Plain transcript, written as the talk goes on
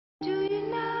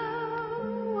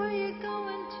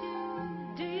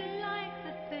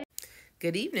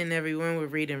Good evening, everyone. We're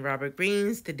reading Robert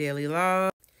Greene's The Daily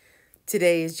Law.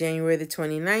 Today is January the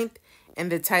 29th,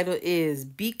 and the title is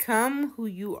Become Who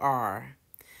You Are.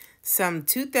 Some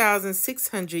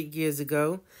 2,600 years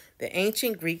ago, the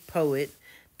ancient Greek poet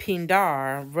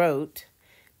Pindar wrote,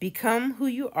 "Become who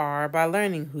you are by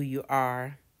learning who you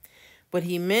are." What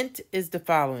he meant is the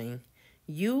following.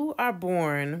 You are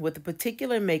born with a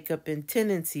particular makeup and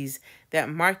tendencies that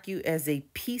mark you as a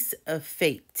piece of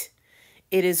fate.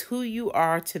 It is who you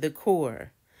are to the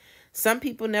core. Some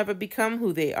people never become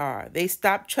who they are. They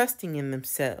stop trusting in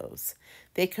themselves.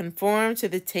 They conform to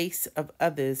the tastes of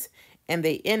others, and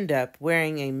they end up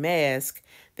wearing a mask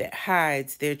that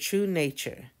hides their true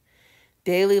nature.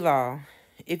 Daily Law.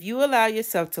 If you allow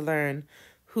yourself to learn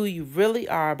who you really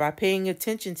are by paying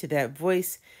attention to that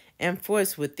voice and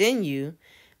force within you,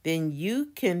 then you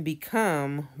can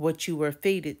become what you were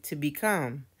fated to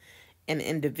become. An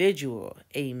individual,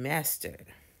 a master.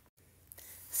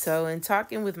 So in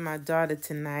talking with my daughter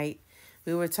tonight,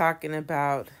 we were talking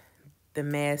about the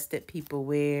mask that people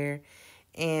wear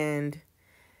and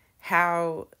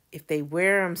how if they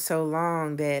wear them so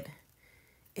long that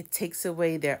it takes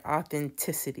away their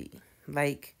authenticity.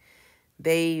 Like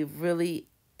they really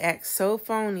act so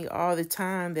phony all the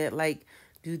time that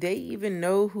do they even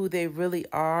know who they really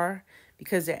are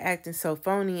because they're acting so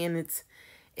phony, and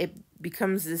it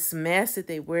becomes this mask that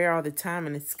they wear all the time,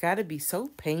 and it's got to be so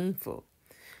painful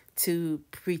to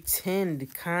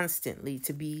pretend constantly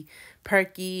to be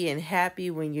perky and happy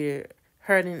when you're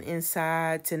hurting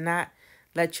inside, to not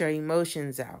let your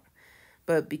emotions out.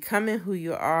 But becoming who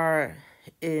you are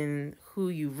and who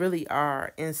you really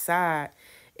are inside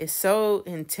is so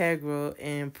integral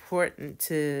and important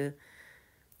to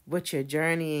what your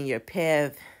journey and your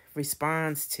path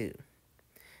responds to.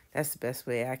 That's the best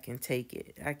way I can take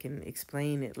it. I can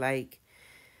explain it. Like,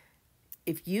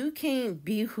 if you can't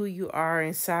be who you are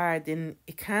inside, then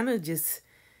it kind of just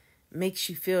makes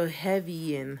you feel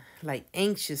heavy and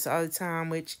anxious all the time,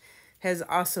 which has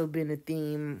also been a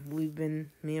theme.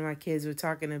 Me and my kids were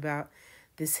talking about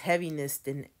this heaviness,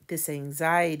 this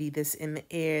anxiety that's in the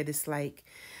air. It's like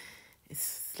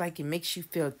it makes you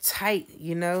feel tight,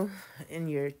 in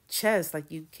your chest, like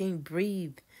you can't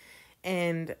breathe.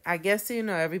 And I guess,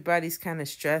 everybody's kind of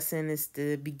stressing. It's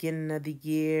the beginning of the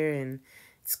year and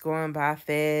it's going by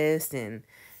fast, and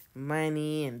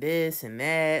money and this and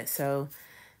that. So,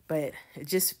 but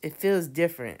it feels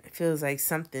different. It feels like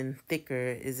something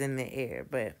thicker is in the air.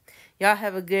 But y'all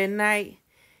have a good night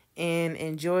and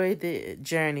enjoy the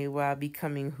journey while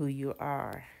becoming who you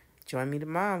are. Join me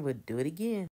tomorrow. We'll do it again.